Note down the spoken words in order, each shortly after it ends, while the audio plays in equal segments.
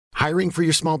Hiring for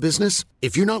your small business?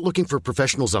 If you're not looking for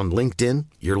professionals on LinkedIn,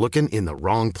 you're looking in the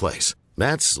wrong place.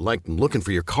 That's like looking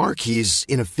for your car keys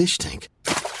in a fish tank.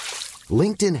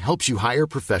 LinkedIn helps you hire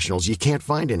professionals you can't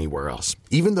find anywhere else,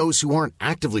 even those who aren't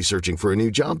actively searching for a new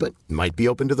job but might be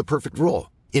open to the perfect role.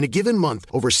 In a given month,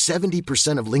 over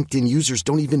 70% of LinkedIn users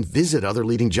don't even visit other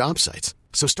leading job sites.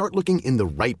 So start looking in the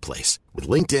right place. With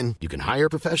LinkedIn, you can hire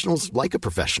professionals like a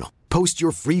professional. Post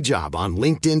your free job on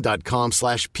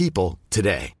linkedin.com/people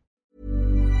today.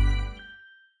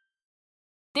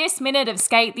 This minute of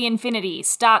Skate the Infinity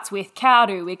starts with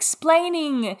Kaoru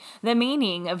explaining the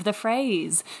meaning of the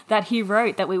phrase that he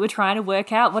wrote that we were trying to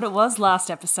work out what it was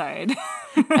last episode.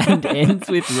 And ends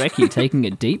with Reki taking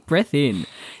a deep breath in.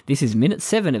 This is minute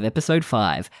 7 of episode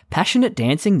 5, Passionate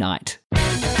Dancing Night.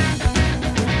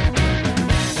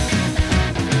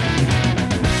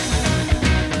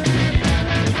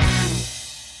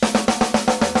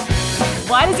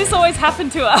 Why does this always happen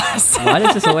to us? Why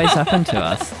does this always happen to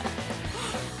us?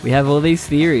 We have all these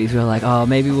theories. We're like, oh,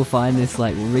 maybe we'll find this,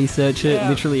 like, we'll research it. Yeah.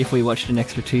 Literally, if we watched an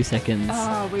extra 2 seconds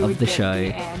of the show,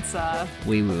 the answer.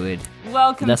 we would.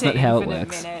 Welcome That's to not how it Infinite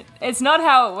works. Minute. It's not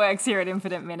how it works here at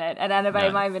Infinite Minute, an Anime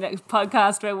No. My Minute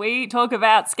podcast where we talk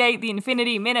about Skate the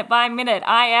Infinity minute by minute.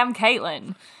 I am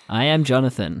Caitlin. I am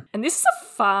Jonathan. And this is a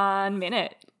fun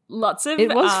minute. Lots of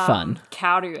It was fun.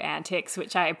 Kaoru antics,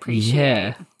 which I appreciate.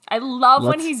 Yeah. I love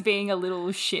when Lots- he's being a little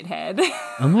shithead.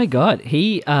 Oh my god,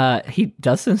 he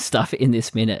does some stuff in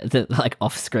this minute that, like,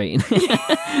 off screen.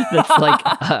 That's like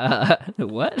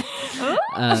what?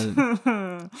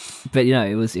 But you know,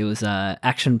 it was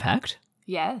action packed.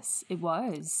 Yes, it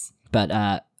was. But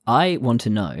I want to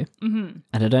know, and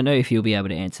I don't know if you'll be able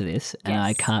to answer this, and I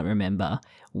Yes. can't remember,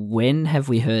 when have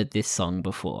we heard this song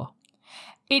before?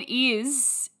 It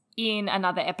is in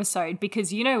another episode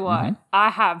because you know what? Mm-hmm. I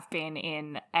have been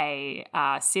in a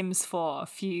Sims 4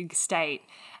 fugue state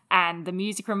and the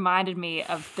music reminded me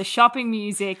of the shopping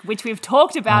music, which we've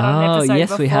talked about on an Oh, episode yes,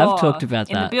 before. we have talked about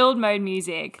in the that. build mode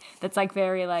music that's like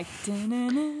very like...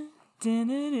 dun-dun-dun,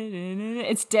 dun-dun-dun-dun-dun.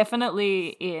 It's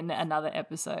definitely in another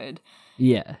episode.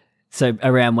 Yeah. So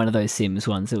around one of those Sims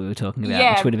ones that we were talking about,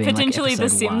 Yeah, which would have been potentially like the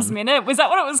episode Sims 1. Minute. Was that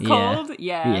what it was Yeah. called?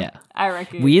 Yeah. I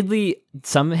reckon. Weirdly,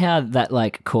 somehow that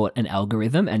like caught an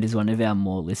algorithm and is one of our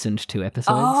more listened to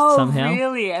episodes Oh, somehow.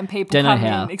 really? And people Don't know come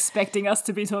how. in expecting us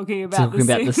to be talking about Talking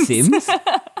the about the Sims. Sims.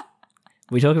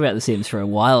 We talk about the Sims for a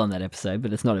while on that episode,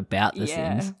 but it's not about the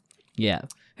Yeah. Sims. Yeah.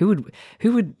 Who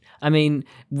would I mean,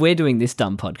 we're doing this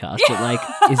dumb podcast, but like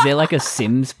is there like a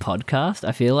Sims podcast?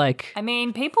 I feel like I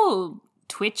mean, people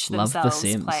Twitch Love The themselves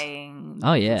Sims. playing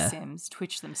Oh, yeah. The Sims.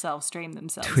 Twitch themselves, stream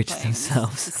themselves Twitch playing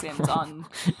themselves. The Sims on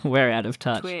we're out of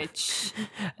touch. Twitch.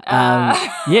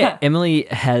 Yeah, Emily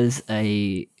has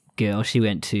a girl she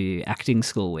went to acting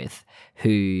school with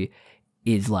who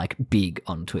is like big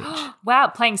on Twitch, Wow,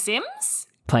 playing Sims?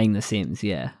 playing The Sims.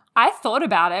 Yeah, I thought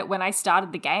about it when I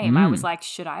started the game. I was like,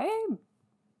 should I be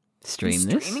stream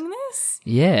this. streaming this?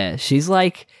 Yeah, she's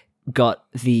like got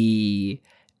the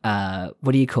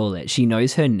what do you call it? She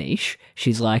knows her niche.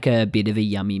 She's like a bit of a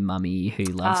yummy mummy who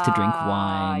loves to drink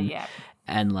wine Yeah.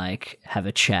 and like have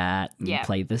a chat and Yeah.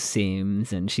 play The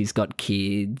Sims, and she's got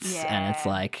kids, and it's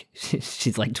Yeah. like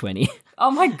she's like 20. Oh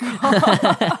my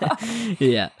God.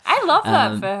 Yeah, I love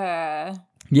that for her.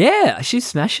 yeah, she's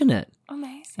smashing it.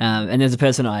 Amazing. And there's a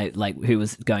person I like who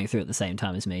was going through at the same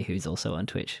time as me who's also on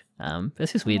Twitch.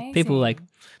 It's just weird. People are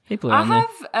I on there.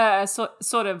 have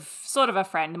sort of a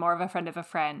friend, more of a friend of a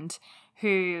friend,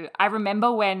 who I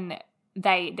remember when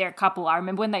they're a couple. I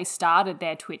remember when they started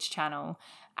their Twitch channel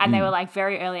and they were like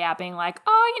very early out being like,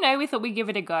 oh, you know, we thought we'd give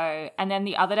it a go. And then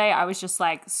the other day I was just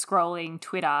like scrolling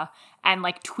Twitter and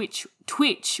like Twitch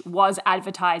was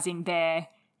advertising their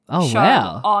Oh, show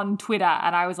wow. on Twitter.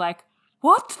 And I was like,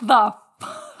 what the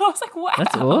I was like, wow.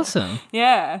 That's awesome.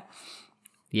 Yeah.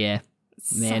 Yeah.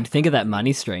 Man, think of that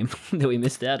money stream that we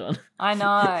missed out on. I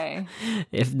know.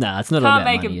 It's not all Can't about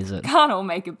make money, is it? Can't all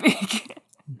make it big.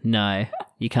 No,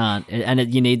 you can't.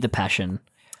 And you need the passion.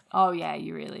 Oh yeah,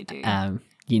 you really do.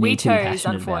 You We need to be chose, passionate about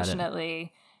it.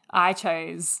 unfortunately, I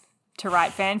chose to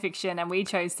write fan fiction and we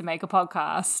chose to make a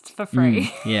podcast for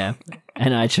free. Yeah.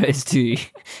 And I chose to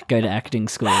go to acting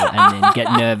school and then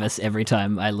get nervous every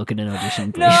time I look at an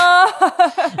audition brief.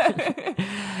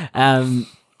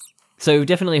 So we've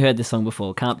definitely heard this song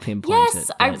before. Can't pinpoint it.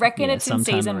 Yes, I but, reckon yeah, it's in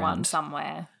sometime season 1 around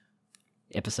somewhere.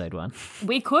 Episode 1.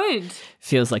 We could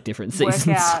Feels like different work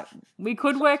seasons. out. We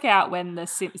could work out when the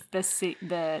Sims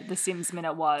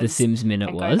minute was. The Sims minute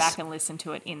and was. go back and listen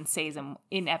to it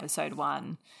in episode 1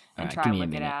 and Alright, try give and me a work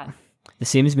it minute. out. The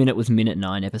Sims minute was minute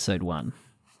 9, episode 1.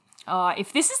 Oh,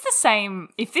 if this is the same,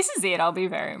 if this is it, I'll be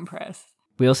very impressed.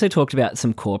 We also talked about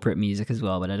some corporate music as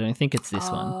well, but I don't think it's this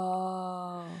one.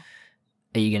 Oh.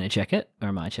 Are you going to check it, or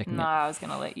am I checking No, it? I was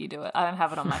going to let you do it. I don't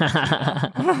have it on my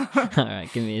computer. All right,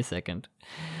 give me a second.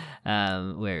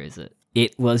 Where is it?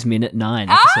 It was minute 9,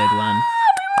 episode 1.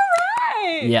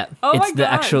 Right. Yeah, Oh it's my the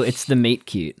actual. gosh. It's the meet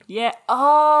cute. Yeah.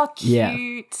 Oh, Yeah.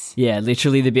 cute. Yeah,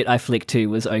 literally the bit I flicked to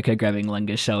was Oka grabbing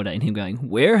Lunga's shoulder and him going,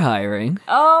 "We're hiring."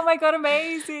 Oh my god,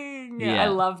 amazing. Yeah. I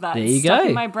love that. There It's you stuck go.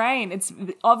 in my brain. It's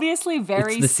obviously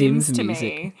very It's the Sims to music.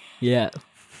 me. Yeah,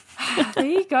 There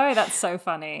you go. That's so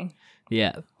funny.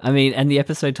 yeah. I mean, and the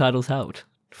episode titles helped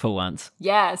for once.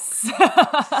 Yes.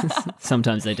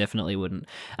 Sometimes they definitely wouldn't.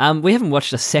 We haven't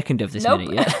watched a second of this Nope.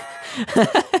 minute yet.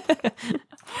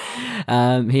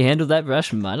 He handled that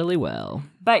brush mightily well.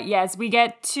 But yes, we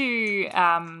get to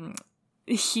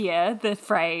hear the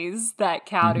phrase that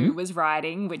Kaudu Mm-hmm. was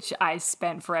writing, which I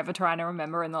spent forever trying to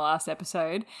remember in the last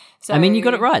episode. So I mean, you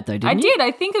got it right though, didn't I you? did.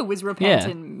 I think it was repent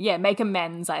and make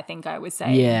amends. I think I was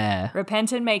saying Yeah.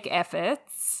 repent and make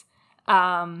efforts.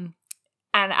 And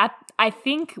I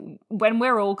think when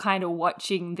we're all kind of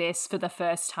watching this for the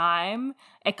first time,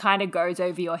 it kind of goes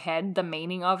over your head, the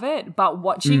meaning of it. But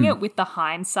watching it with the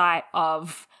hindsight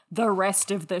of the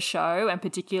rest of the show, and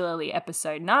particularly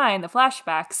episode 9, the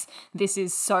flashbacks, this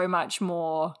is so much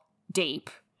more deep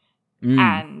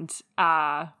and,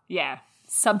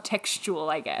 subtextual,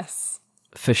 I guess.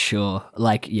 For sure.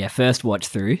 Like, yeah, first watch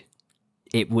through,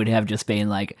 it would have just been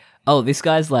like, oh, this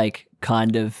guy's like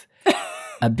kind of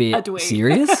a bit A dweeb.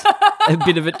 serious, a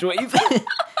bit of a dweeb.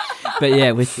 But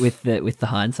yeah, with the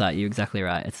hindsight, you're exactly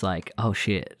right. It's like, oh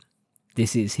shit,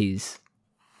 this is him.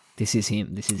 This is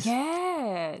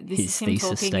This his is him thesis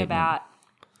talking statement. about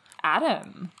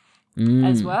Adam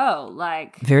as well.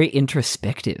 Like, Very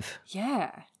introspective.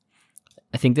 yeah.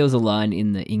 I think there was a line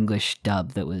in the English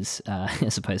dub that was,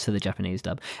 as opposed to the Japanese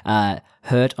dub,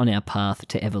 hurt on our path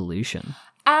to evolution.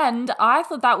 And I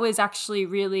thought that was actually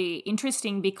really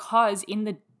interesting because in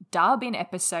the dub in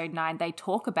episode 9, they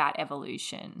talk about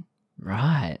evolution.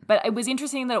 Right. But it was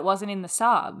interesting that it wasn't in the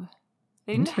sub.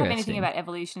 They didn't have anything Interesting. about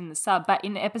evolution in the sub. But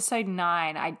in episode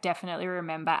 9, I definitely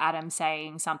remember Adam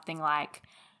saying something like,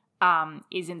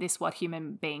 isn't this what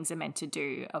human beings are meant to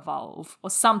do, evolve? Or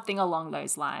something along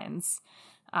those lines.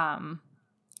 So I thought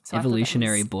that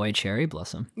Evolutionary was- boy cherry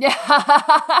blossom. Yeah.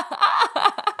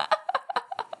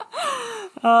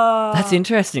 That's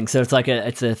interesting. So it's like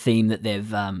it's a theme that they've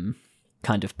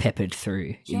kind of peppered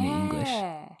through in the English.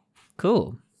 Yeah.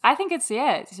 Cool. I think it's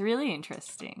really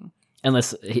interesting.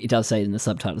 Unless it does say it in the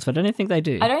subtitles, but I don't think they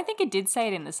do. I don't think it did say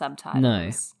it in the subtitles.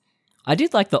 No. I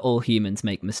did like the all humans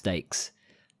make mistakes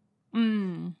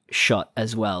shot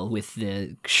as well, with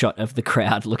the shot of the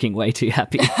crowd looking way too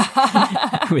happy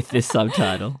with this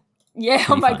subtitle. Yeah,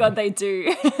 oh my god, they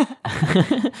do.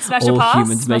 Smash a All pass.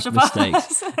 humans smash make a pass.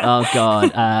 mistakes. Oh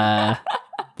god,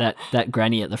 that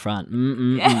granny at the front.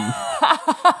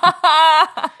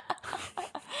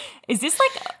 Is this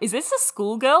a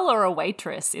schoolgirl or a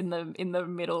waitress in the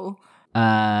middle?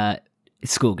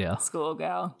 Schoolgirl.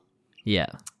 Schoolgirl. Yeah,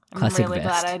 I'm classic really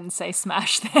vest. glad I didn't say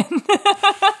smash then.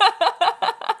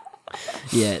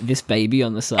 Yeah, this baby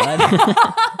on the side.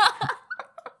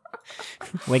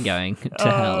 We're going to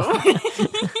hell.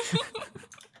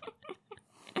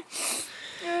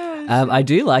 I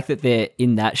do like that they're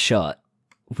in that shot.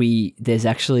 There's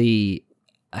actually,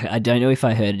 I don't know if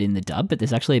I heard it in the dub, but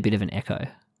there's actually a bit of an echo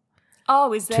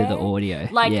Oh, is there? to the audio.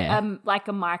 Like yeah. like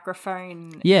a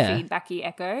microphone Yeah. feedbacky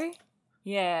echo.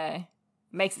 Yeah.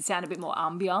 Makes it sound a bit more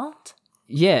ambient.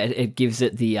 Yeah, it gives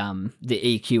it the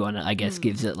EQ on it, I guess,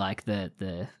 gives it like the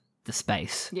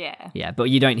space. Yeah. Yeah, but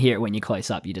you don't hear it when you're close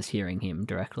up. You're just hearing him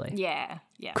directly. Yeah.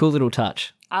 Yeah. Cool little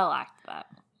touch I like that.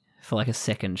 for like a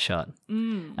second shot.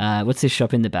 What's this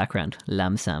shop in the background?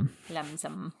 Lamsam.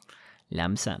 Lemsum.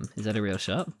 Lamsam. Is that a real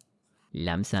shop?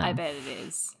 Lamsam. I bet it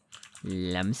is.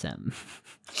 Lamsam.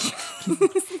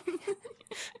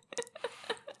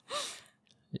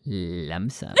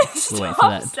 Lamsam. We'll wait for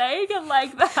Stop that. saying it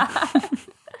like that.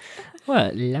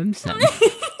 What? Lamsam.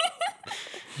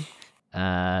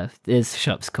 There's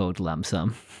shops called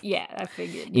Lamsam. Yeah, I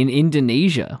figured. In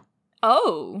Indonesia.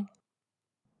 Oh.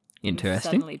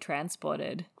 Interesting. Suddenly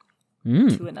transported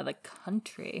Mm, to another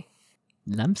country.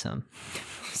 Lamsam.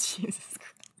 Jesus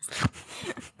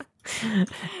Christ.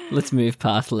 Let's move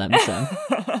past Lamsam.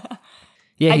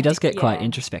 Yeah, he does get quite yeah.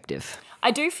 introspective. I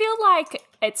do feel like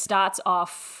it starts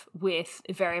off with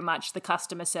very much the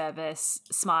customer service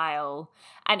smile.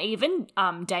 And even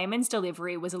Damon's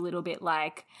delivery was a little bit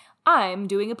like, I'm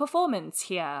doing a performance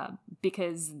here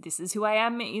because this is who I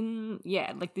am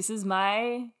this is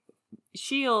my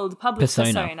shield public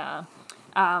persona.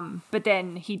 But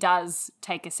then he does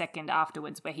take a second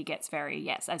afterwards where he gets very,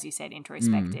 yes, as you said,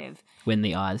 introspective. When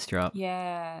the eyes drop.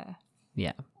 Yeah.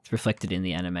 Yeah. It's reflected in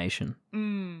the animation.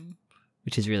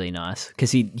 Which is really nice.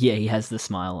 Because he has the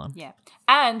smile on. Yeah.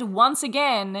 And once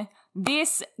again,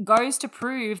 this goes to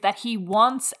prove that he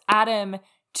wants Adam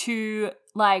to,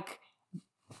 like,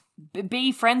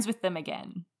 be friends with them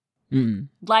again.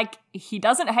 Like, he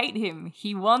doesn't hate him.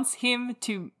 He wants him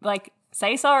to, like,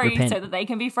 say sorry Repent. so that they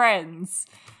can be friends.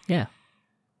 Yeah.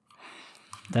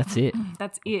 That's it.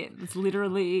 That's it. It's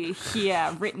literally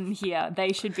here, written here.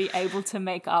 They should be able to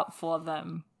make up for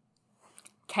them.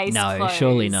 Case closed.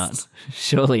 Surely not.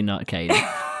 Surely not, Katie.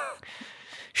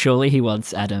 Surely he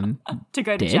wants Adam to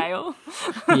go to dead? jail.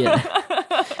 Yeah.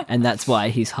 And that's why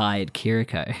he's hired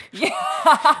Kiriko.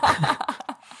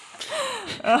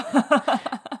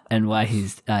 And why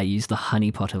he's used the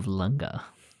honeypot of Lunga.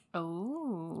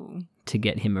 Oh. To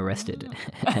get him arrested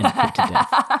and put to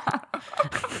death.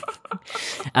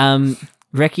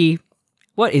 Reki,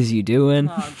 what is you doing?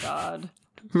 Oh, God.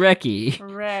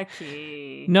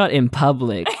 Reki. Not in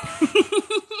public.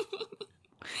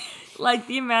 Like,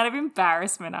 the amount of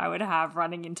embarrassment I would have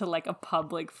running into, like, a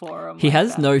public forum. He like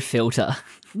has that. no filter.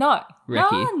 No.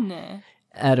 Reki. None.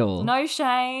 At all. No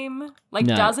shame. Like,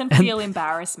 No. doesn't feel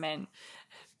embarrassment.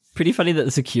 Pretty funny that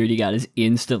the security guard is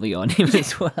instantly on him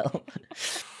as well.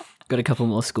 Got a couple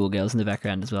more schoolgirls in the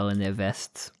background as well in their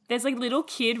vests. There's, like, little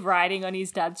kid riding on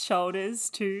his dad's shoulders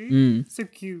too. So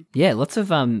cute. Yeah, lots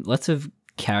of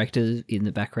characters in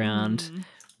the background.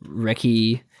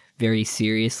 Reki very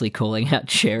seriously calling out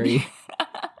Cherry.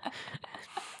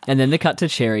 And then the cut to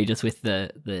Cherry just with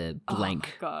the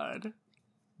blank God.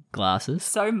 glasses.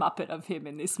 So Muppet of him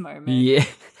in this moment. Yeah.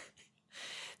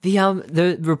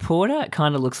 The reporter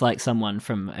kind of looks like someone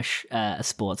from a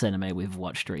sports anime we've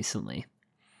watched recently.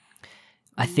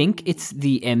 I think it's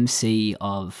the MC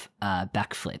of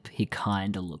Backflip. He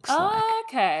kind of looks like.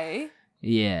 Okay.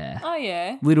 Yeah. Oh,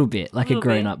 yeah. Little bit, like a Little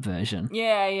grown-up version.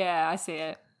 Yeah, I see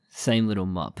it. Same little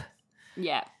mop.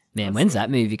 Yeah. Man, when's that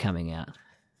movie coming out?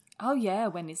 Oh, yeah,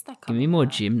 when is that Give coming me more out?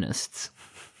 gymnasts.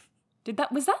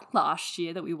 Was that last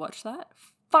year that we watched that?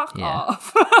 Fuck Yeah.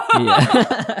 off. Yeah.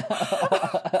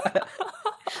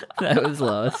 That was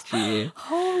last year.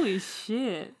 Holy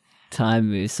shit. Time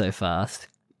moves so fast.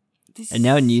 This And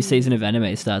now a new is- season of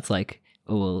anime starts it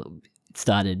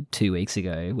started 2 weeks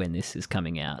ago when this is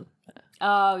coming out.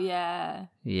 Oh, yeah.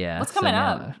 Yeah. What's so coming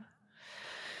now- up?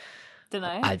 Don't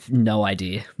know. I've no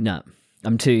idea. No.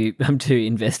 I'm too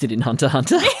invested in Hunter x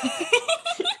Hunter.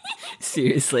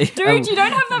 Seriously. Dude, you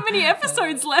don't have that many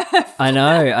episodes left. I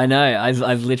know.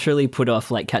 I've literally put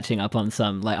off like catching up on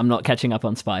some. Like I'm not catching up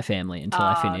on Spy Family until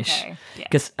I finish. Okay. Yeah.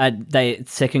 Because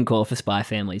second call for Spy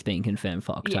Family is being confirmed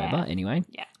for October anyway.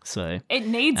 Yeah. So It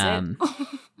needs it.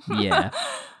 yeah.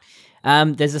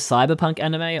 There's a cyberpunk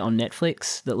anime on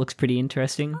Netflix that looks pretty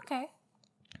interesting. Okay.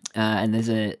 And there's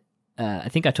I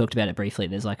think I talked about it briefly.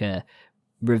 There's like a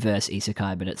reverse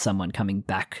isekai, but it's someone coming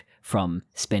back from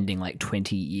spending like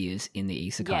 20 years in the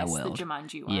isekai world. The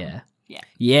Jumanji one. Yeah. Yeah.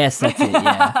 Yes, that's it.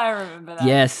 Yeah. I remember that.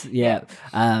 Yes. Yeah.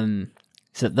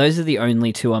 So those are the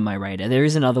only two on my radar. There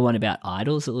is another one about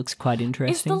idols that looks quite Is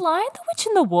interesting. The Lion, the Witch,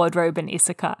 and the Wardrobe an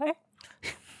isekai?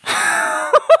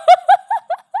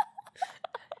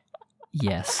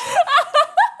 Yes.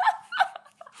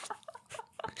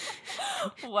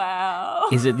 Wow.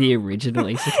 Is it the original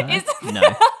isekai? Is it- No.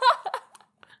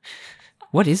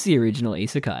 What is the original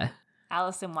isekai?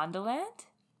 Alice in Wonderland?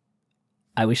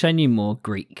 I wish I knew more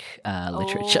Greek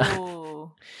literature.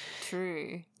 Oh,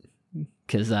 true.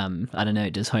 Because I don't know.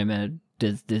 Does Homer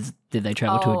did they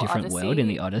travel to a different world in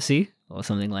the Odyssey or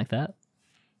something like that?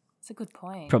 That's a good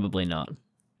point. Probably not.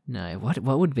 No. What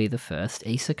would be the first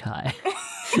isekai?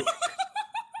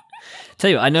 Tell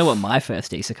you, I know what my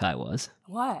first isekai was.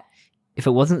 What? If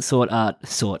it wasn't Sword Art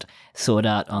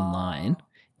Online,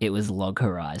 it was Log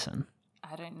Horizon.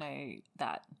 I don't know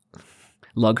that.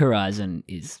 Log Horizon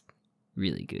is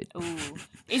really good. Ooh.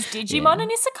 Is Digimon an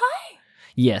isekai?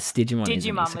 Yes, Digimon is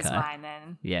an Digimon isekai. was mine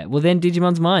then. Yeah, well then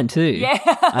Digimon's mine too. Yeah.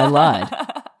 I lied.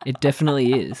 It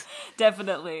definitely is.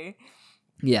 Definitely.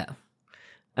 Yeah.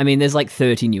 I mean, there's like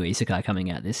 30 new isekai coming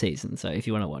out this season, so if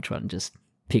you want to watch one, just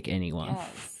pick any one.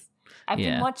 Yes. I've been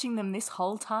Yeah. watching them this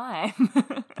whole time.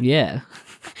 Yeah.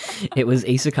 It was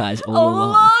isekais all All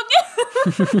along.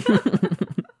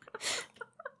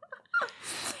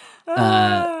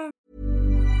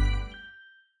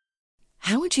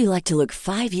 How would you like to look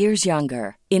 5 years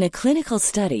younger? In a clinical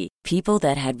study, people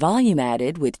that had volume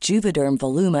added with Juvederm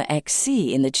Voluma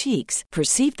XC in the cheeks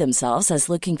perceived themselves as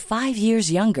looking 5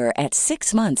 years younger at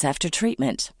 6 months after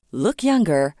treatment. Look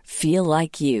younger, feel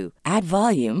like you. Add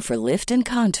volume for lift and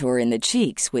contour in the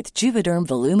cheeks with Juvederm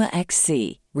Voluma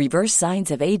XC. Reverse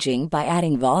signs of aging by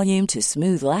adding volume to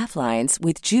smooth laugh lines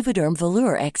with Juvederm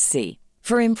Volure XC.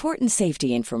 For important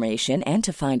safety information and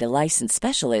to find a licensed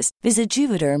specialist, visit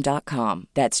Juvederm.com.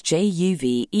 That's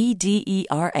JUVEDERM.com.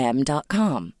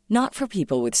 Not for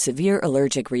people with severe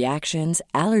allergic reactions,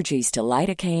 allergies to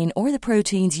lidocaine, or the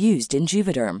proteins used in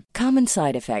Juvederm. Common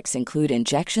side effects include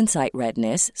injection site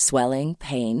redness, swelling,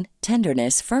 pain,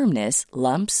 tenderness, firmness,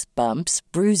 lumps, bumps,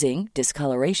 bruising,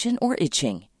 discoloration, or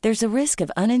itching. There's a risk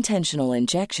of unintentional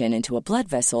injection into a blood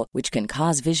vessel, which can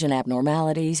cause vision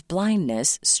abnormalities,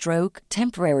 blindness, stroke,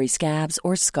 temporary scabs,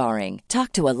 or scarring.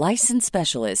 Talk to a licensed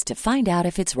specialist to find out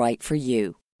if it's right for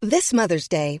you. This Mother's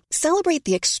Day, celebrate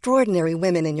the extraordinary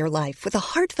women in your life with a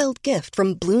heartfelt gift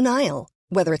from Blue Nile.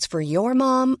 Whether it's for your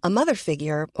mom, a mother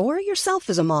figure, or yourself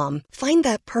as a mom, find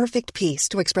that perfect piece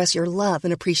to express your love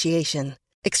and appreciation.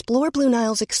 Explore Blue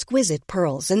Nile's exquisite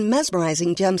pearls and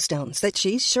mesmerizing gemstones that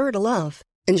she's sure to love.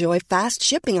 Enjoy fast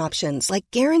shipping options like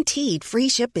guaranteed free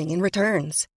shipping and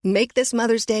returns. Make this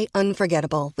Mother's Day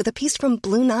unforgettable with a piece from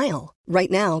Blue Nile. Right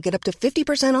now, get up to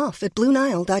 50% off at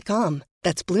BlueNile.com.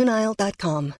 That's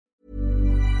BlueNile.com.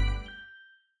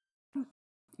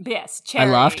 Yes, Cherry. I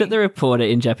laughed at the reporter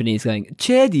in Japanese going,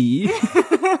 Cherry.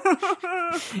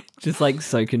 Just like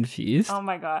so confused. Oh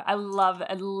my god, I love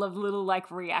little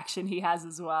like reaction he has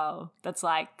as well. That's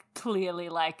like clearly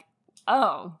like,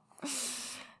 oh,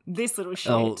 this little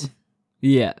shit. Oh,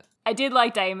 yeah. I did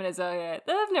like Damon as well. Yeah.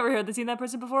 I've never heard seen that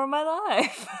person before in my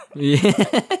life. Yeah.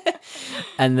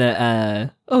 And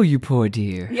the, oh, you poor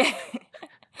dear. Yeah.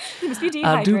 You must be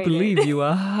dehydrated. I do believe you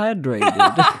are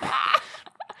hydrated.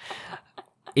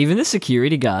 Even the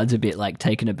security guard's a bit like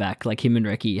taken aback. Like him and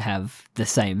Reki have the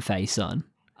same face on.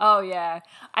 Oh yeah,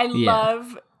 I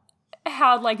love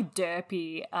how like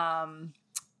derpy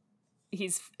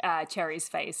his Cherry's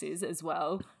face is as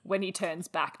well when he turns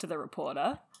back to the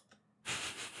reporter.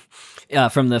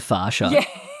 From the far shot. Yeah.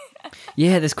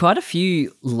 Yeah, there's quite a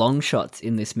few long shots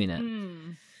in this minute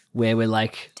where we're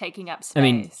like taking up space. I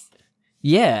mean,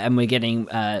 yeah, and we're getting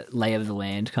lay of the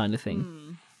land kind of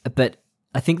thing. But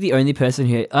I think the only person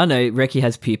who... Oh, no, Reki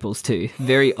has pupils too.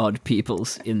 Very odd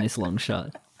pupils in this long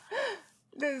shot.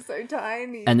 They're so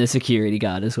tiny. And the security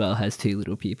guard as well has two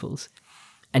little pupils.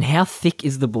 And how thick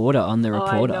is the border on the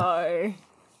reporter? I know.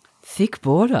 Thick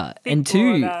border. And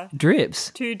two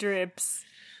drips. 2 drips.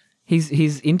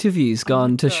 His interview's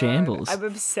gone to shambles. I'm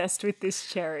obsessed with this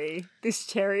Cherry. This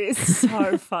Cherry is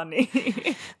so funny.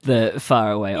 The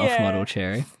far away off-model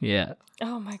Cherry. Yeah.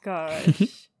 Oh my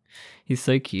gosh. He's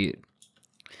so cute.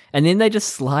 And then they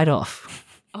just slide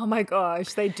off. Oh my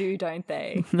gosh, they do, don't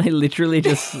they? They literally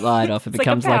just slide off. It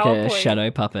becomes like a PowerPoint. shadow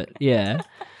puppet. Yeah.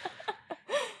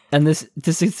 And does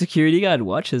the security guard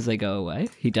watch as they go away?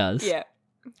 He does. Yeah.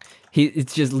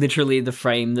 It's just literally the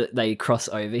frame that they cross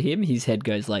over him. His head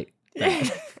goes like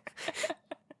that.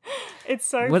 It's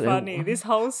so funny. This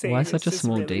whole scene why is such a just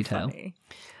small really detail? funny.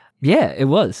 Yeah, it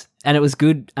was. And it was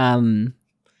good.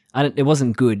 It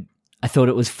wasn't good. I thought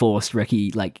it was forced,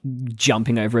 Reki, like,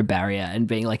 jumping over a barrier and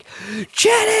being like,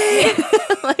 Jenny!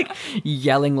 Like,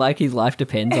 yelling like his life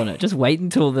depends on it. Just wait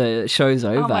until the show's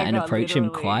over and approach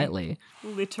him quietly.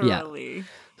 Literally. Yeah.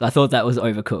 I thought that was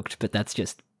overcooked, but that's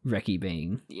just Reki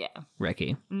being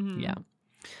Reki. Mm-hmm. Yeah.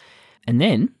 And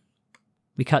then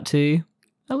we cut to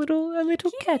a little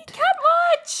cat. Cat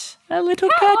watch! A little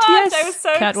Cat cat, watch! yes. I was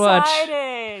so cat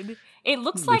excited. Watch. It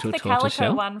looks like Little the tortoise Calico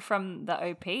shell. one from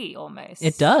the OP almost.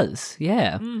 It does,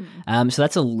 yeah. So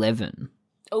that's 11.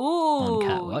 Ooh, on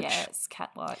Cat Watch. Yes,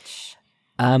 Cat Watch.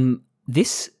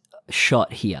 This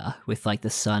shot here with like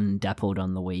the sun dappled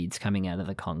on the weeds coming out of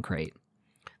the concrete.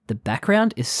 The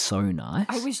background is so nice.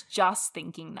 I was just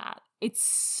thinking that. It's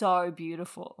so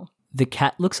beautiful. The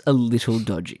cat looks a little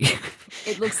dodgy.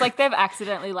 It looks like they've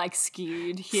accidentally like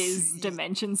skewed his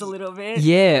dimensions a little bit.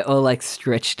 Yeah, or like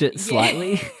stretched it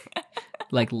slightly,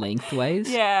 like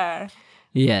lengthways. Yeah.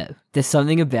 Yeah, there's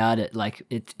something about it, like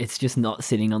it's just not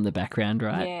sitting on the background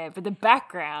right. Yeah, but the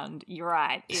background, you're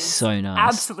right, is so nice.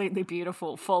 Absolutely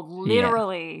beautiful for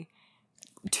literally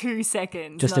 2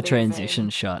 seconds. Just a transition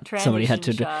shot. Somebody had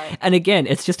to do. Shot. And again,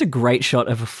 it's just a great shot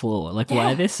of a floor. Like,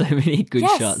 why are there so many good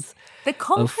shots? The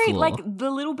concrete, floor? like the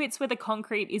little bits where the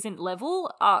concrete isn't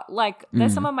level, are like they're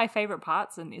some of my favorite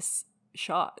parts in this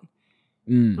shot.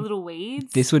 The little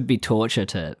weeds. This would be torture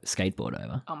to skateboard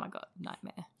over. Oh my god,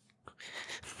 nightmare.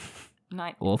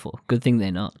 Awful. Good thing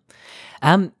they're not.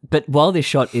 But while this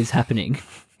shot is happening,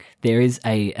 there is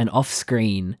an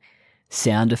off-screen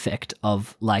sound effect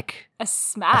of like A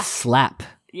smack. a slap.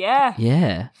 Yeah.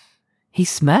 Yeah. He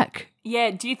smack.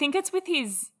 Yeah, do you think it's with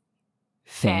his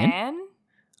Fan, fan?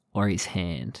 or his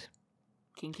hand?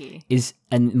 Kinky.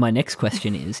 And my next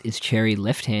question is Cherry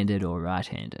left-handed or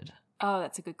right-handed? Oh,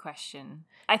 that's a good question.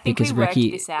 I think Because we worked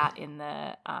Reki- this out in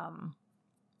the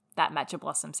that Matcha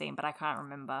Blossom scene, but I can't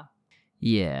remember.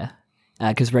 Yeah.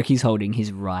 Because Reki's holding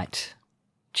his right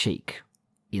cheek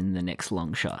in the next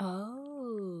long shot.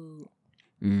 Oh.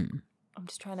 Mm. I'm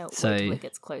just trying to wait So- till it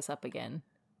gets close up again.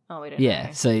 Oh, we don't Yeah,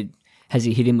 know. so has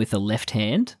he hit him with a left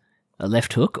hand, a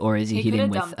left hook, or has he hit could him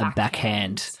have with done a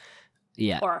backhand?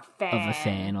 Yeah, Or a fan. of a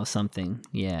fan or something.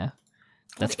 Yeah,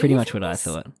 that's But pretty even much what I this-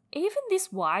 thought. Even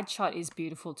this wide shot is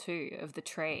beautiful too, of the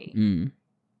tree. Mm.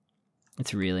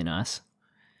 It's really nice.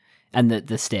 And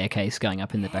the staircase going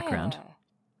up in the background.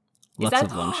 Yeah. Lots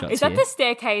of long shots Is that here. the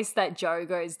staircase that Joe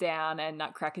goes down and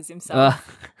Nutcrackers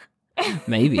himself?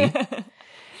 Maybe.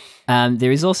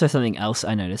 There is also something else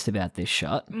I noticed about this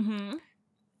shot. Mm-hmm.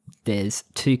 There's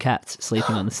 2 cats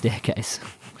sleeping on the staircase.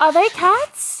 Are they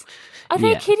cats? Are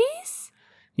they Yeah. kitties?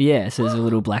 Yeah, so there's a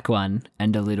little black one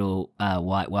and a little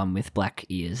white one with black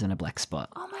ears and a black spot.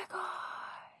 Oh my god.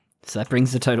 So that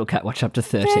brings the total cat watch up to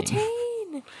 13.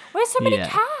 13. Where's so many Yeah.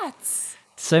 cats?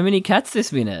 So many cats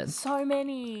this minute. So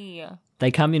many. Oh They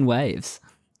come in waves.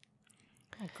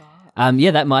 my god.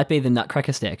 Yeah, that might be the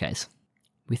Nutcracker staircase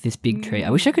with this big tree. I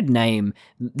wish I could name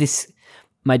this.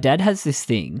 My dad has this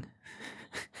thing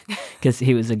because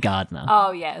he was a gardener.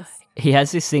 Oh yes. He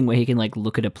has this thing where he can like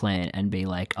look at a plant and be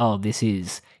like, "Oh, this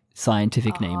is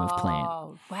scientific name of plant,"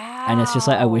 Oh wow. and it's just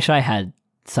like I wish I had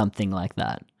something like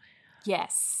that.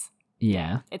 Yes.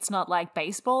 Yeah, It's not like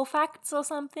baseball facts or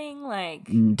something. Like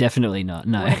definitely not.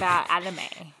 No, what about anime?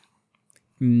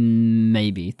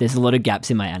 Maybe there's a lot of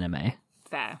gaps in my anime.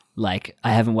 Fair. Like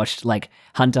I haven't watched like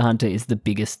Hunter x Hunter is the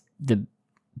biggest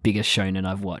shonen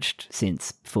I've watched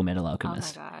since Full Metal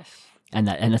Alchemist, Oh my gosh.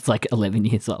 and it's like 11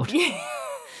 years old.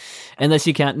 Unless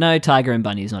you count, no, Tiger and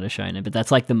Bunny is not a shonen, but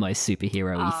that's like the most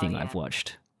superhero-y thing yeah. I've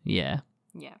watched. Yeah,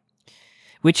 Yeah.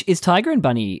 which is Tiger and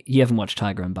Bunny. You haven't watched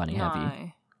Tiger and Bunny, have you?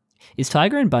 No. Is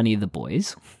Tiger and Bunny the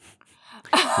boys?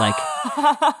 Like,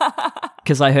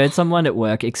 because I heard someone at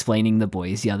work explaining the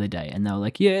boys the other day, and they were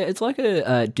like, "Yeah, it's like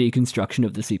a deconstruction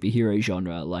of the superhero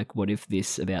genre. Like, what if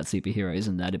this about superheroes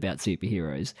and that about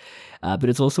superheroes? But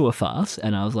it's also a farce."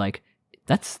 And I was like,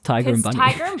 "That's Tiger and Because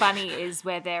Bunny." Tiger and Bunny is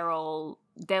where they're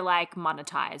like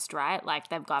monetized, right? Like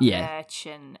they've got Yeah. merch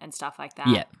and stuff like that.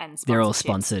 Yeah. And They're all sponsorships.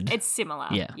 sponsored. It's similar.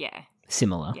 Yeah. Yeah.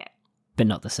 Similar, Yeah. but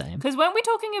not the same. Because weren't we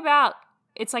talking about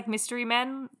it's like Mystery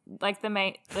Men, like the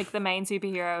main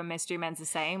superhero and Mystery Men's the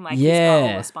same? Like he's got all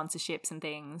Yeah. the sponsorships and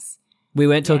things. We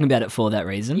weren't talking about it for that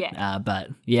reason. Yeah.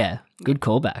 But yeah, good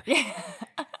callback.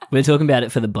 We're talking about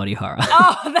it for the body horror.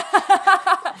 Oh,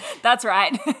 that's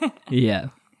right. Yeah.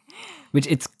 Which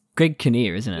it's Greg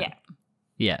Kinnear, isn't it? Yeah.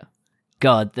 Yeah.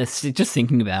 God, that's just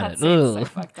thinking about That it. seems so Ugh.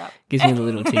 fucked up. Gives me the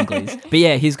little tinglies. But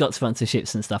yeah, he's got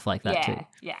sponsorships and stuff like that Yeah, too.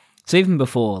 yeah. So even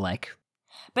before, like,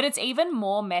 But it's even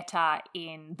more meta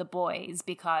in The Boys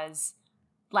because,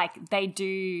 like, they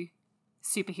do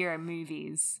superhero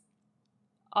movies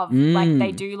of like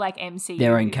they do like MCU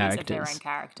Their own movies of their characters. own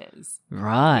characters.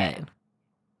 right. Yeah.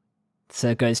 So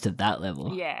it goes to that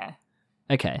level. Yeah,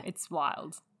 Okay. it's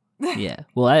wild. Yeah.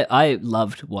 Well, I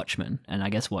loved Watchmen, and I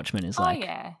guess Watchmen is like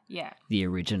yeah. the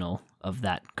original of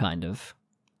that kind of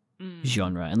Mm.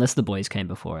 genre. Unless The Boys came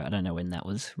before it. I don't know when that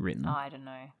was written. Oh, I don't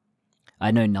know.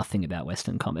 I know nothing about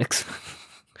Western comics.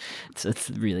 it's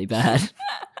really bad.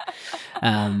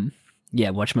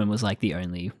 Yeah, Watchmen was like the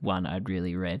only one I'd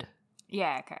really read.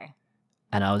 Yeah, okay.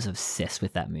 And I was obsessed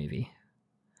with that movie.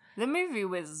 The movie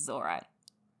was alright.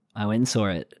 I went and saw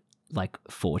it like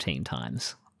 14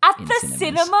 times. At In the cinemas.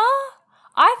 cinema?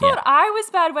 I thought Yeah. I was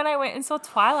bad when I went and saw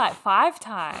Twilight 5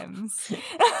 times.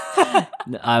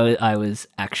 I was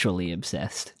actually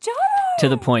obsessed. Jono! To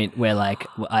the point where like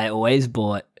I always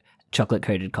bought chocolate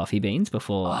coated coffee beans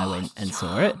before I went and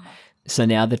saw it. So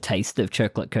now the taste of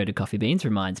chocolate coated coffee beans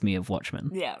reminds me of Watchmen.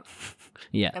 Yeah.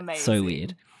 Yeah, so Amazing.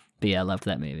 weird. But yeah, I loved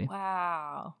that movie.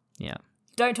 Wow. Yeah.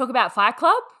 Don't talk about Fight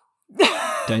Club?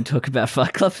 Don't talk about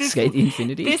Fight Club, Skate the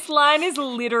Infinity. This line is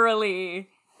literally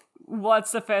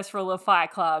what's the first rule of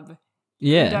Fight Club?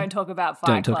 Yeah. Don't talk about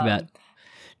Fight Club.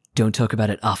 Don't talk about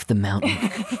it off the mountain.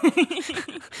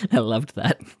 I loved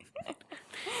that.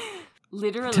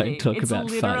 Literally. Don't talk it's about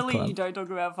Fight literally Club. you don't talk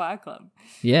about Fight Club.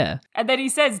 Yeah. And then he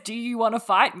says, "Do you want to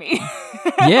fight me?"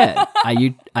 Yeah.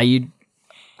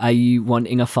 Are you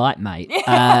wanting a fight, mate?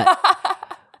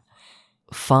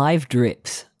 5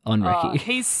 drips on Oh, Reki.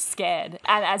 he's scared,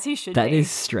 and as he should That be.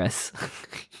 is stress.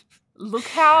 Look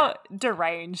how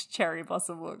deranged Cherry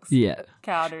Blossom looks. Yeah.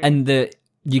 Cow dude. And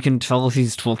You can tell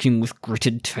he's talking with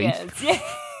gritted teeth. Yes, yeah.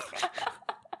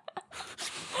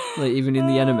 Like, even in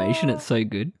the animation, it's so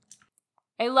good.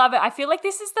 I love it. I feel like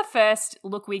this is the first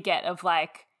look we get of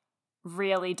like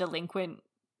really delinquent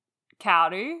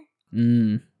Kaoru.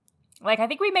 Like, I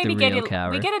think we maybe The get real we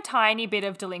Kaoru. get a tiny bit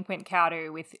of delinquent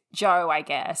Kaoru with Joe, I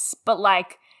guess. But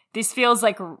like, this feels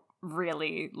like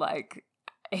really like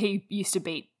he used to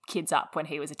beat kids up when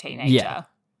he was a teenager. Yeah.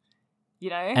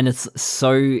 You know? And it's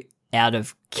so out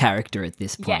of character at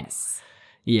this point. yes.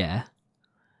 Yeah.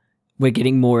 We're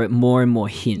getting more and more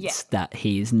hints Yeah. that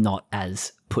he is not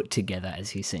as put together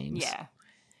as he seems. Yeah.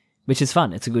 Which is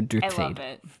fun. It's a good drip I feed. love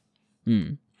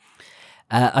it.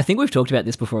 I think we've talked about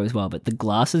this before as well, but the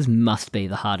glasses must be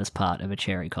the hardest part of a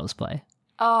Cherry cosplay.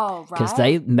 Oh, right. Because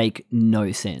they make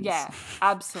no sense. Yeah,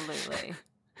 absolutely.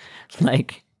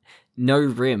 Like, no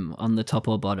rim on the top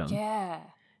or bottom. Yeah.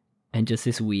 And just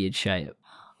this weird shape.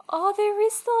 Oh, there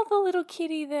is still the little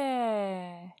kitty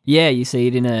there. Yeah, you see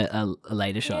it in a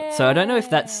later shot. So I don't know if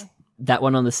Yeah. that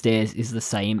one on the stairs is the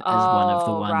same as one of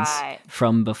the Oh, ones right.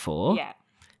 from before. Yeah.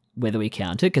 Whether we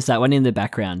count it, because that one in the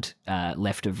background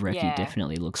left of Reki Yeah.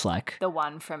 definitely looks like, The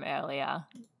one from earlier.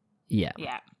 yeah.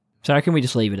 Yeah. So I reckon we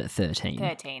just leave it at 13.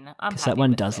 13. I'm Because happy that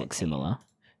one with does look 13. similar.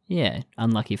 Yeah,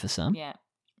 unlucky for some. Yeah.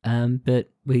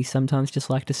 But we sometimes just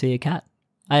like to see a cat.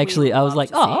 I We was love like,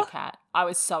 to see a oh, cat. I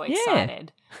was so Yeah.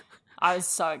 excited. I was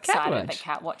so excited that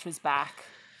Catwatch. Catwatch was back.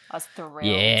 I was thrilled.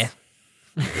 yeah.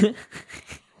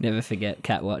 Never forget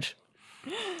Catwatch.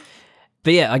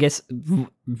 But yeah, I guess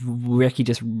Reki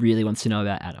just really wants to know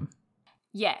about Adam.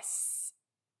 Yes.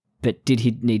 But did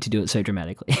he need to do it so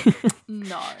dramatically?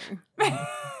 No.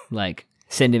 Like,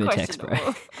 send him a text, bro.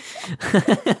 Send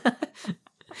him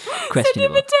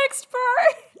Questionable. a text,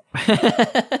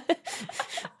 bro.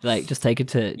 Like, just take it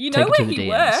to You take know it to where the he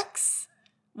DMs. works.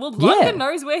 Well, London Yeah.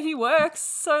 knows where he works,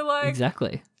 so like.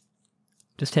 Exactly.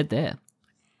 Just head there.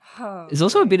 Oh, There's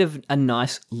also a bit of a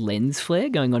nice lens flare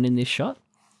going on in this shot.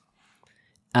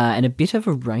 And a bit of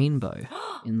a rainbow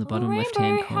in the bottom Rainbow,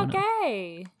 left-hand how corner.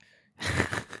 gay.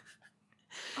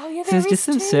 Oh yeah, So there's just is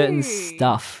some certain too.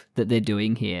 stuff that they're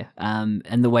doing here. And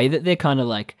the way that they're kind of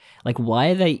like why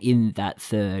are they in that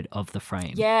third of the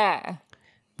frame? Yeah.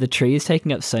 The tree is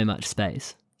taking up so much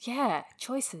space. Yeah.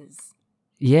 Choices.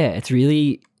 Yeah, it's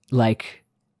really like,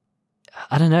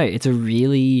 I don't know, it's a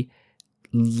really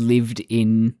lived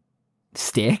in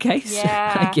staircase,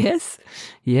 Yeah. I guess.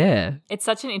 Yeah. It's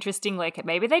such an interesting location.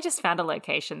 Maybe they just found a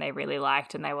location they really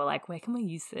liked and they were like, where can we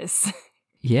use this?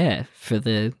 Yeah, for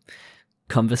the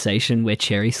conversation where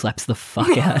Cherry slaps the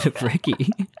fuck out of Reki.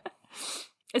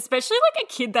 Especially like a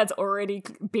kid that's already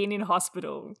been in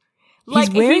hospital.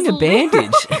 He's wearing a literally-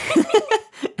 bandage.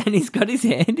 And he's got his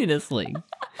hand in a sling.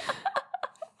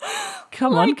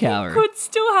 Come on, Like, he Kaoru. could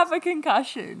still have a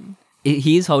concussion.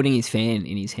 He is holding his fan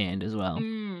in his hand as well.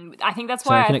 I think that's So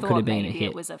I why reckon I it could thought have been a maybe hit.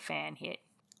 it was a fan hit.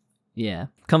 Yeah.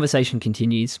 Conversation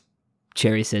continues.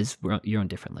 Cherry says, you're on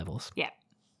different levels. Yeah.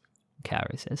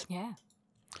 Kaoru says. Yeah.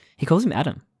 He calls him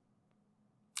Adam.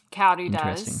 Kaoru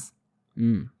Interesting. does.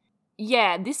 Mm.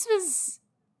 Yeah, this was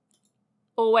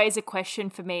always a question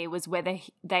for me, was whether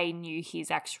they knew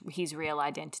his real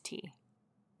identity.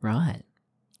 Right.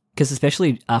 Because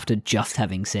especially after just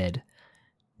having said,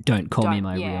 don't call me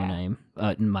my real yeah. name,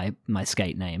 my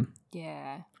skate name.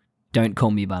 Yeah. Don't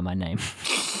call me by my name.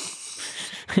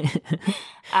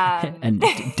 And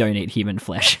don't eat human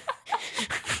flesh.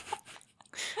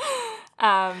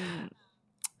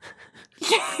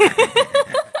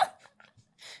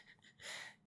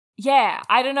 Yeah,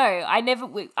 I don't know. I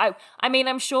mean,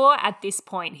 I'm sure at this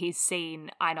point he's seen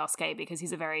Inosuke because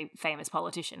he's a very famous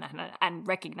politician and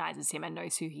recognizes him and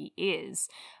knows who he is.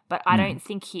 But I don't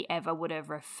think he ever would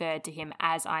have referred to him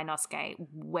as Inosuke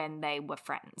when they were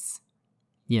friends.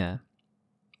 Yeah.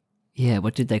 Yeah,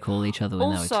 what did they call each other when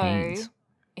they were Also, teens?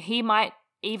 he might,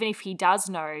 even if he does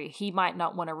know, he might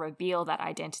not want to reveal that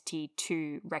identity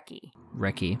to Reki.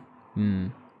 Reki.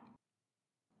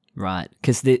 Right.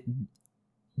 Because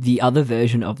the other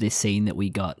version of this scene that we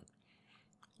got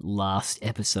last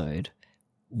episode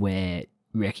where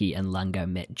Reki and Lunga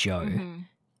met Joe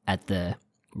at the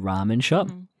ramen shop,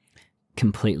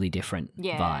 completely different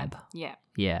Yeah. vibe. Yeah.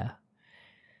 Yeah.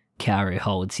 Kaoru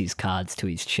holds his cards to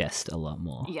his chest a lot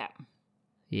more. Yeah.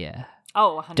 Yeah.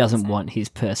 Oh, 100%.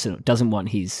 Doesn't want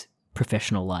his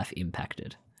professional life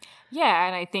impacted. Yeah,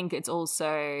 and I think it's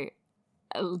also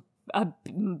a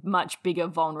much bigger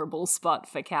vulnerable spot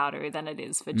for Kaoru than it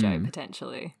is for Joe,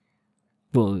 potentially.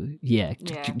 Well, yeah,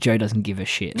 Yeah. Joe doesn't give a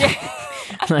shit.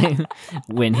 Like,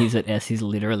 when he's at S, he's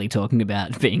literally talking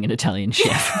about being an Italian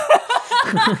chef.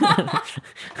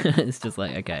 It's just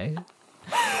like, okay.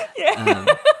 Yeah.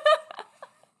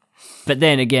 But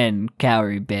then again,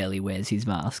 Kaoru barely wears his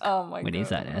mask Oh my god. when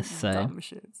he's at S. So, Dumb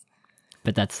shits.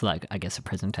 but that's like, I guess, a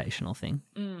presentational thing.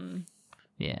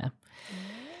 Yeah.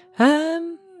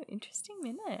 Interesting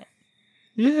minute.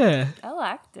 Yeah. I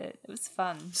liked it. It was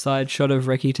fun. Side shot of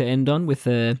Reki to end on with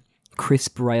a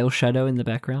crisp rail shadow in the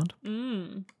background.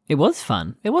 It was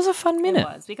fun. It was a fun minute.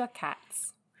 It was. We got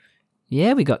cats.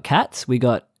 Yeah, we got cats. We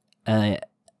got a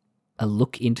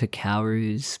look into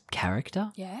Kaoru's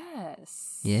character.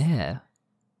 Yes. Yeah.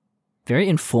 Very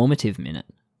informative minute.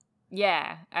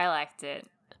 Yeah, I liked it.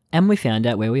 And we found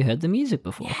out where we heard the music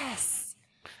before. Yes.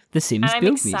 The Sims And I'm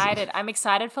build excited. music. I'm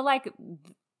excited for like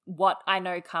what I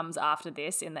know comes after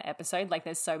this in the episode. Like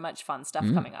there's so much fun stuff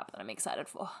coming up that I'm excited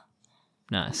for.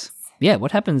 Nice. Yeah,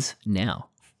 what happens now?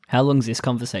 How long's this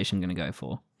conversation going to go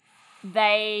for?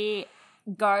 They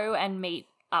go and meet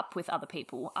up with other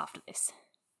people after this.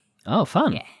 Oh,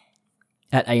 fun. Yeah.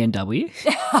 At A&W?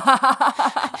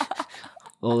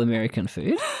 All American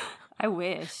food? I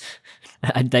wish.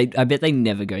 I bet they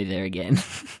never go there again.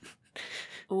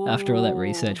 After all that Ooh.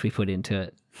 research we put into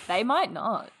it. They might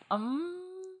not.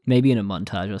 Maybe in a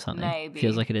montage or something. Maybe.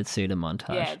 Feels like it'd suit a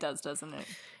montage. Yeah, it does, doesn't it?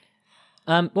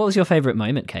 What was your favourite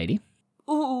moment, Katie?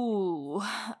 Ooh.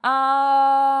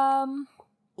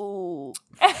 Ooh.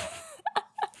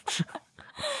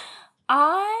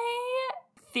 I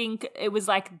think it was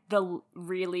like the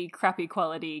really crappy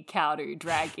quality Kaoru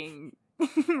dragging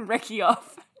Reki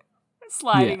off,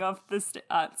 sliding off the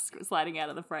sliding out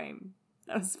of the frame.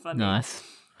 That was funny. Nice.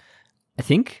 I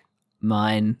think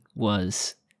mine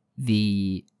was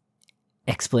the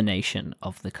explanation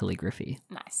of the calligraphy.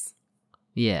 Nice.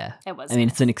 Yeah. It was I mean,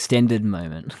 nice. it's an extended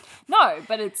moment. No,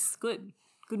 but it's good.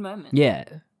 Good moment. Yeah.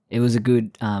 It was a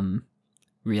good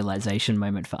realization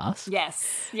moment for us.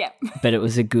 Yes. Yep. But it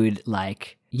was a good,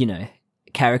 like, you know,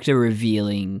 character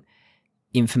revealing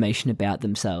information about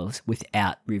themselves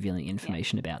without revealing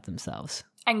information about themselves.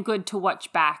 And good to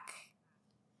watch back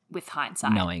with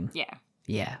hindsight. Knowing. Yeah.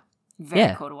 Yeah.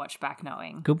 Very cool to watch back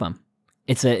knowing. Good one.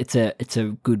 It's a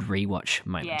good rewatch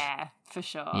moment. Yeah, for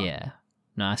sure. Yeah.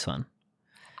 Nice one.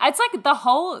 It's like the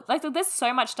whole, like there's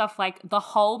so much stuff, like the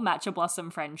whole Matcha Blossom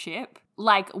friendship,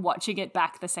 like watching it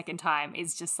back the second time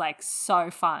is just like so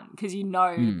fun because you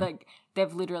know like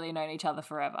they've literally known each other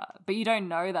forever, but you don't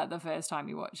know that the first time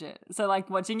you watch it. So like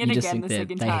watching it You just again think the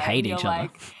second they time, hate you're each other.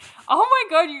 like, oh my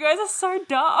god, you guys are so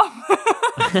dumb.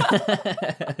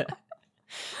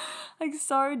 Like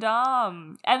so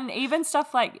dumb. And even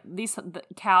stuff like this, the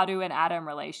Kaoru and Adam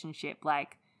relationship,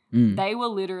 like they were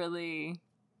literally,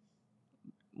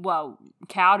 well,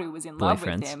 Kaoru was in love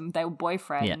with him. They were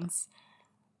boyfriends. Yeah.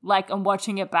 Like, and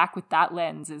watching it back with that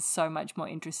lens is so much more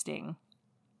interesting.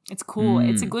 It's cool.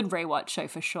 It's a good rewatch show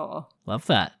for sure. Love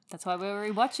that. That's why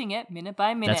we're rewatching it minute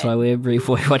by minute. That's why we're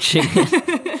rewatching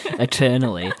it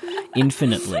eternally,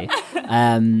 infinitely.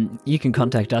 You can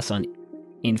contact us on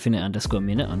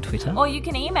infinite_minute on Twitter. Or you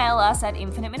can email us at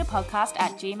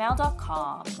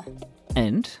infiniteminutepodcast@gmail.com.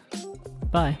 And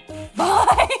bye.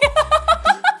 Bye.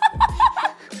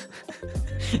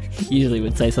 Usually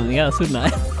would say something else, wouldn't I?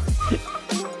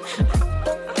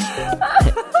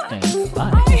 And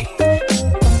bye.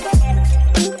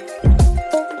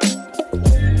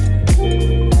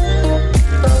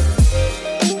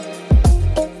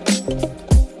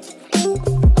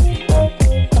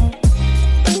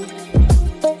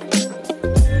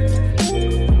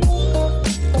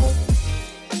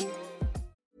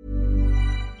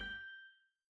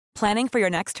 Planning for your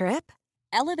next trip?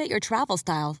 Elevate your travel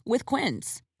style with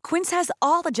Quince. Quince has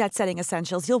all the jet-setting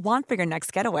essentials you'll want for your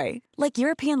next getaway, like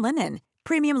European linen,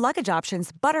 premium luggage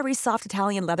options, buttery soft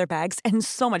Italian leather bags, and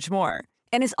so much more.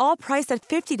 And is all priced at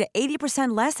 50 to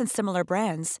 80% less than similar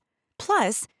brands.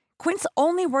 Plus, Quince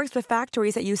only works with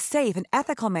factories that use safe and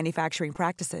ethical manufacturing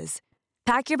practices.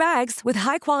 Pack your bags with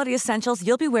high-quality essentials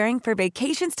you'll be wearing for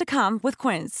vacations to come with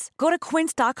Quince. Go to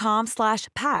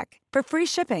quince.com/pack for free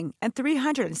shipping and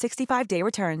 365-day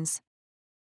returns.